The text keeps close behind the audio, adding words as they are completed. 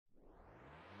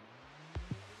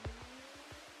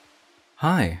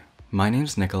Hi, my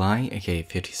name's Nikolai, aka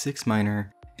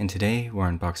 56Miner, and today we're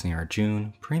unboxing our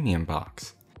June premium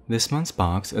box. This month's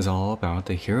box is all about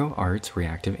the Hero Arts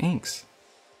Reactive Inks.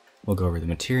 We'll go over the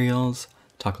materials,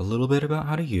 talk a little bit about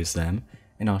how to use them,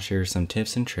 and I'll share some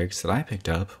tips and tricks that I picked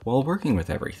up while working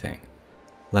with everything.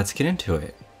 Let's get into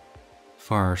it.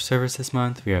 For our service this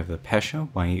month, we have the Pesha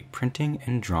White Printing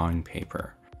and Drawing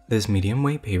Paper. This medium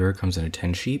weight paper comes in a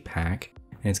 10-sheet pack,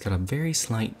 and it's got a very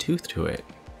slight tooth to it.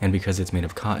 And because it's made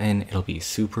of cotton, it'll be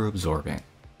super absorbent.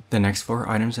 The next 4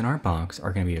 items in our box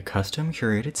are going to be a custom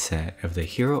curated set of the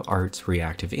Hero Arts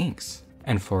Reactive Inks.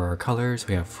 And for our colors,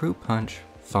 we have Fruit Punch,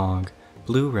 Fog,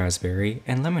 Blue Raspberry,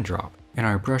 and Lemon Drop. And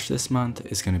our brush this month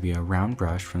is going to be a round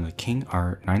brush from the King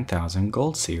Art 9000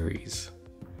 Gold series.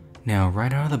 Now,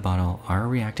 right out of the bottle, our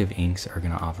reactive inks are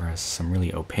going to offer us some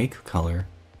really opaque color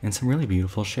and some really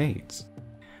beautiful shades.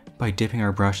 By dipping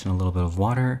our brush in a little bit of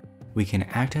water, we can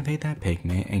activate that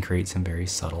pigment and create some very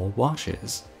subtle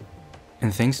washes.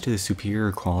 And thanks to the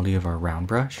superior quality of our round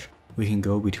brush, we can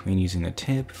go between using the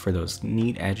tip for those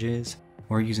neat edges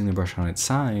or using the brush on its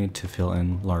side to fill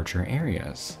in larger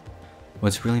areas.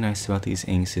 What's really nice about these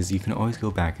inks is you can always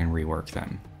go back and rework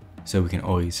them. So we can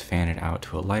always fan it out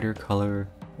to a lighter color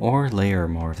or layer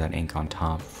more of that ink on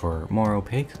top for more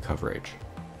opaque coverage.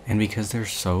 And because they're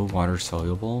so water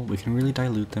soluble, we can really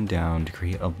dilute them down to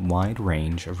create a wide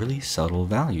range of really subtle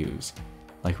values,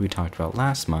 like we talked about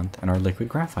last month in our liquid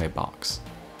graphite box.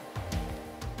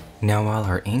 Now, while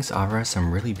our inks offer us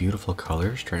some really beautiful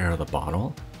colors straight out of the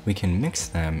bottle, we can mix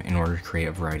them in order to create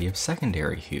a variety of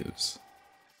secondary hues.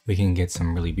 We can get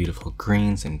some really beautiful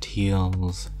greens and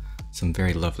teals, some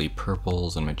very lovely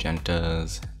purples and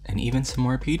magentas, and even some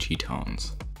more peachy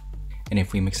tones. And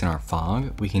if we mix in our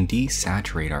fog, we can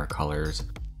desaturate our colors,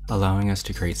 allowing us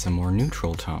to create some more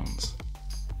neutral tones.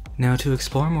 Now, to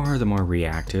explore more of the more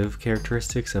reactive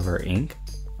characteristics of our ink,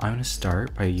 I'm going to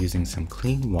start by using some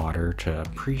clean water to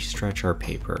pre-stretch our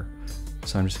paper.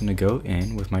 So I'm just going to go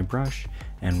in with my brush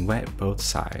and wet both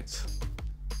sides.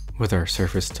 With our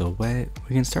surface still wet,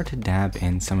 we can start to dab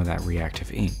in some of that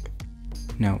reactive ink.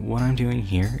 Now, what I'm doing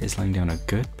here is laying down a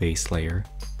good base layer,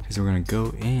 because we're going to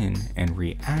go in and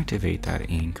reactivate that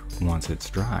ink once it's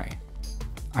dry.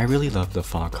 I really love the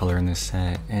fog color in this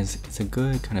set, as it's a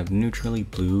good kind of neutrally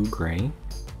blue-gray,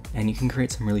 and you can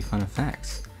create some really fun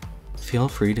effects. Feel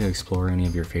free to explore any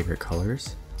of your favorite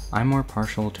colors. I'm more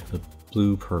partial to the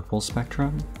blue-purple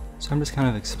spectrum, so I'm just kind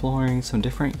of exploring some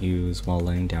different hues while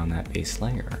laying down that base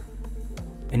layer.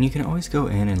 And you can always go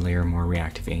in and layer more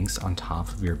reactive inks on top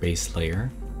of your base layer.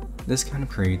 This kind of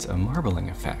creates a marbling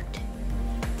effect.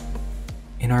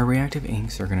 And our reactive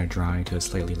inks are going to dry to a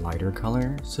slightly lighter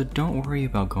color, so don't worry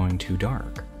about going too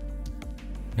dark.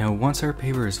 Now, once our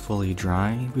paper is fully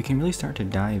dry, we can really start to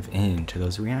dive into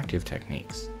those reactive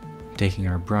techniques. Taking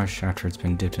our brush after it's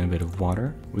been dipped in a bit of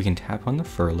water, we can tap on the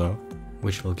furlough,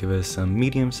 which will give us some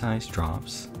medium-sized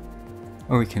drops.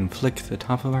 Or we can flick the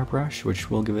top of our brush, which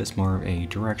will give us more of a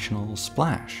directional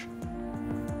splash.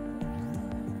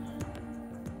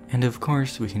 And of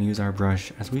course, we can use our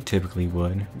brush as we typically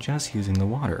would, just using the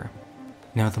water.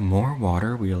 Now, the more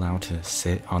water we allow to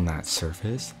sit on that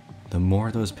surface, the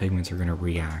more those pigments are going to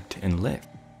react and lift.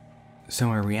 So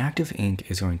our reactive ink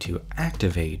is going to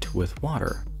activate with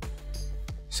water.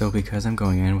 So because I'm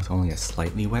going in with only a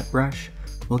slightly wet brush,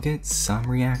 we'll get some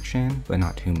reaction, but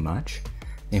not too much.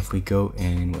 If we go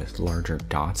in with larger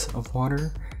dots of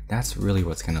water, that's really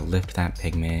what's going to lift that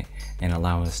pigment and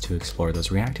allow us to explore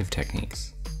those reactive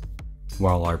techniques.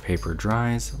 While our paper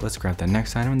dries, let's grab the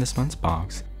next item in this month's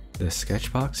box, the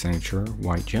SketchBox Signature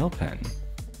White Gel Pen.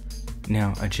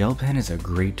 Now, a gel pen is a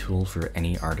great tool for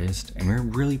any artist, and we're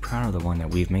really proud of the one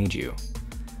that we've made you.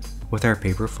 With our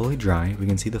paper fully dry, we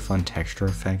can see the fun texture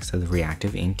effects that the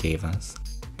reactive ink gave us,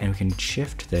 and we can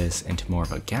shift this into more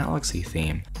of a galaxy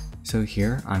theme. So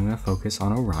here, I'm going to focus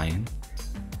on Orion,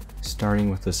 starting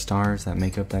with the stars that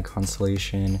make up that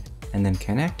constellation, and then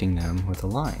connecting them with a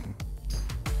line.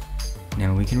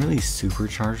 Now, we can really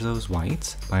supercharge those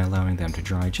whites by allowing them to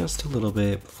dry just a little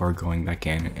bit before going back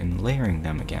in and layering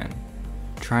them again.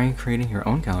 Try creating your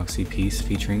own galaxy piece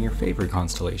featuring your favorite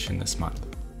constellation this month.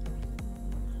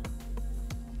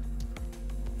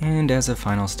 And as a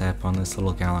final step on this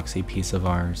little galaxy piece of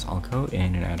ours, I'll go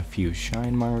in and add a few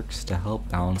shine marks to help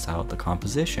balance out the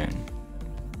composition.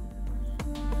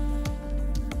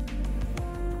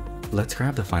 Let's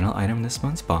grab the final item in this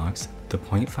month's box, the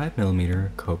 0.5mm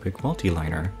Copic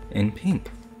Multi-Liner in pink.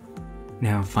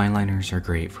 Now, fine liners are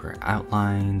great for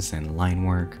outlines and line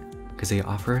work because they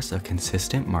offer us a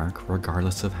consistent mark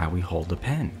regardless of how we hold the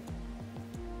pen.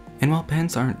 And while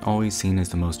pens aren't always seen as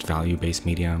the most value-based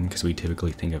medium because we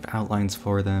typically think of outlines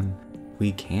for them,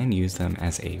 we can use them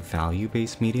as a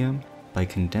value-based medium by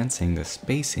condensing the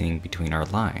spacing between our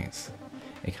lines.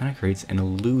 It kind of creates an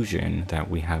illusion that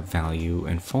we have value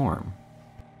and form.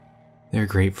 They're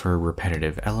great for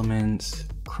repetitive elements,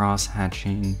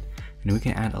 cross-hatching, and we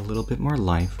can add a little bit more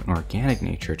life and organic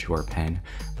nature to our pen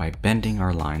by bending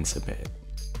our lines a bit.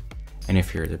 And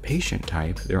if you're the patient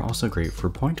type, they're also great for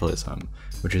pointillism,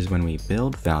 which is when we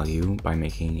build value by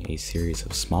making a series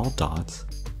of small dots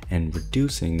and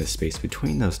reducing the space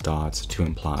between those dots to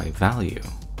imply value.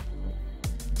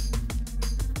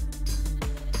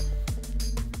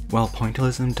 While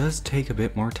pointillism does take a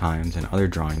bit more time than other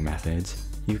drawing methods,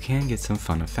 you can get some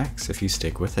fun effects if you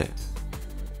stick with it.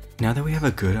 Now that we have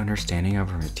a good understanding of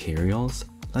our materials,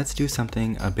 let's do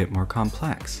something a bit more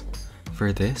complex.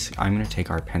 For this, I'm going to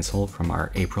take our pencil from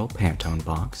our April Pantone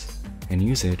box and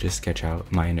use it to sketch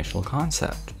out my initial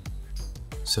concept.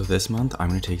 So this month, I'm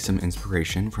going to take some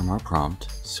inspiration from our prompt,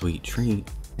 Sweet Treat,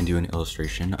 and do an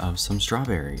illustration of some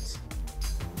strawberries.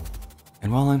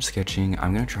 And while I'm sketching,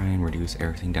 I'm going to try and reduce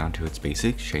everything down to its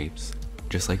basic shapes,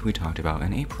 just like we talked about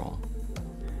in April.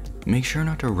 Make sure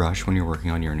not to rush when you're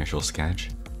working on your initial sketch,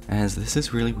 as this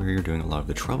is really where you're doing a lot of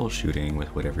the troubleshooting with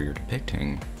whatever you're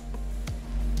depicting.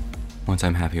 Once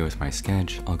I'm happy with my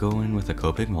sketch, I'll go in with a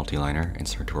Copic multiliner and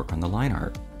start to work on the line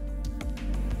art.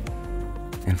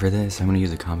 And for this, I'm going to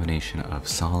use a combination of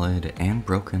solid and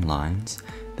broken lines,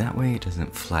 that way it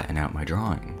doesn't flatten out my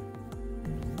drawing.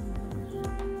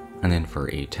 And then for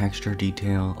a texture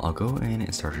detail, I'll go in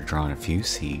and start to draw in a few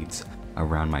seeds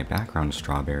around my background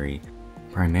strawberry,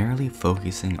 primarily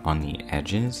focusing on the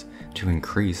edges to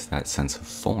increase that sense of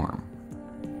form.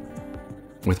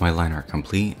 With my line art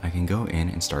complete, I can go in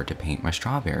and start to paint my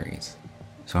strawberries.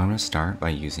 So I'm going to start by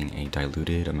using a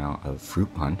diluted amount of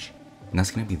fruit punch, and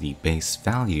that's going to be the base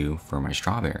value for my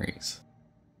strawberries.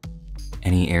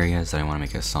 Any areas that I want to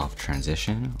make a soft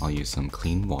transition, I'll use some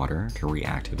clean water to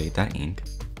reactivate that ink,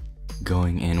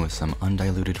 going in with some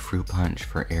undiluted fruit punch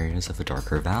for areas of a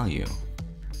darker value.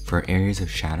 For areas of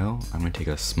shadow, I'm going to take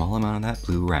a small amount of that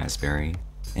blue raspberry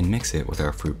and mix it with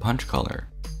our fruit punch color.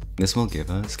 This will give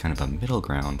us kind of a middle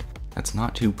ground that's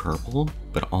not too purple,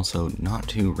 but also not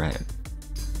too red.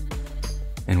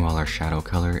 And while our shadow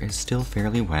color is still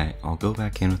fairly wet, I'll go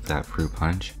back in with that fruit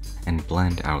punch and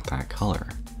blend out that color.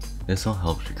 This will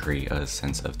help to create a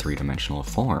sense of three-dimensional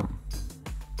form.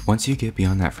 Once you get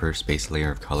beyond that first base layer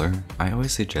of color, I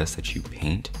always suggest that you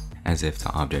paint as if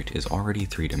the object is already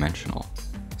three-dimensional.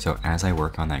 So as I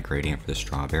work on that gradient for the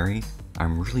strawberry,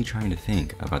 I'm really trying to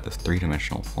think about the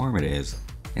three-dimensional form it is,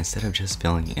 instead of just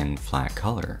filling in flat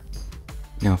color.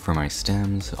 Now for my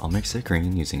stems, I'll mix the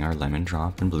green using our lemon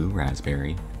drop and blue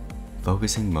raspberry,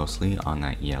 focusing mostly on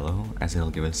that yellow as it'll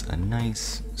give us a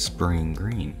nice spring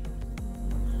green.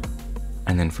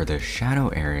 And then for the shadow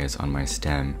areas on my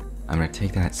stem, I'm going to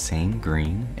take that same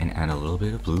green and add a little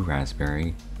bit of blue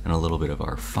raspberry and a little bit of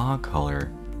our fog color,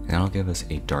 and that'll give us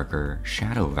a darker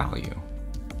shadow value.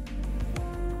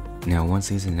 Now once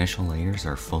these initial layers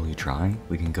are fully dry,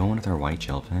 we can go in with our white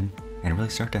gel pen and really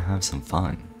start to have some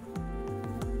fun.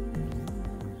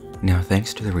 Now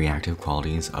thanks to the reactive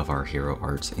qualities of our Hero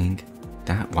Arts ink,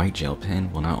 that white gel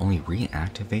pen will not only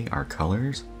reactivate our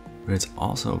colors, but it's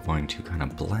also going to kind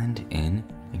of blend in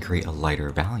and create a lighter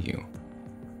value.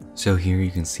 So here you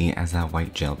can see as that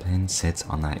white gel pen sits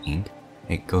on that ink,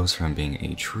 it goes from being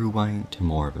a true white to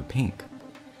more of a pink.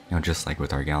 Now just like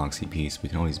with our galaxy piece, we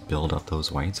can always build up those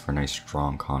whites for a nice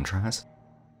strong contrast.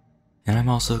 And I'm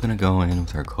also going to go in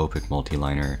with our Copic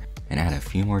multiliner and add a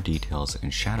few more details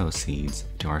and shadow seeds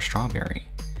to our strawberry.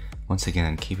 Once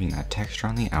again, keeping that texture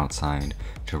on the outside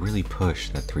to really push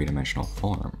that three-dimensional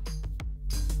form.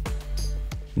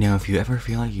 Now if you ever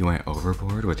feel like you went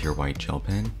overboard with your white gel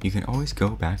pen, you can always go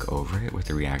back over it with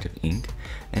the reactive ink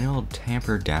and it'll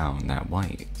tamper down that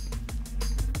white.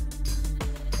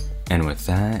 And with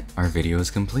that, our video is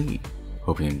complete.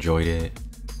 Hope you enjoyed it,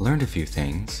 learned a few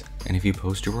things, and if you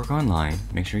post your work online,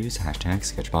 make sure you use hashtag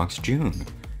SketchBoxJune.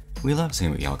 We love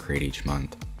seeing what y'all create each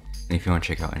month. And if you want to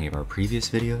check out any of our previous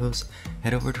videos,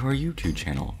 head over to our YouTube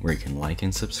channel where you can like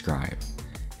and subscribe.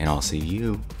 And I'll see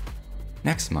you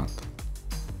next month.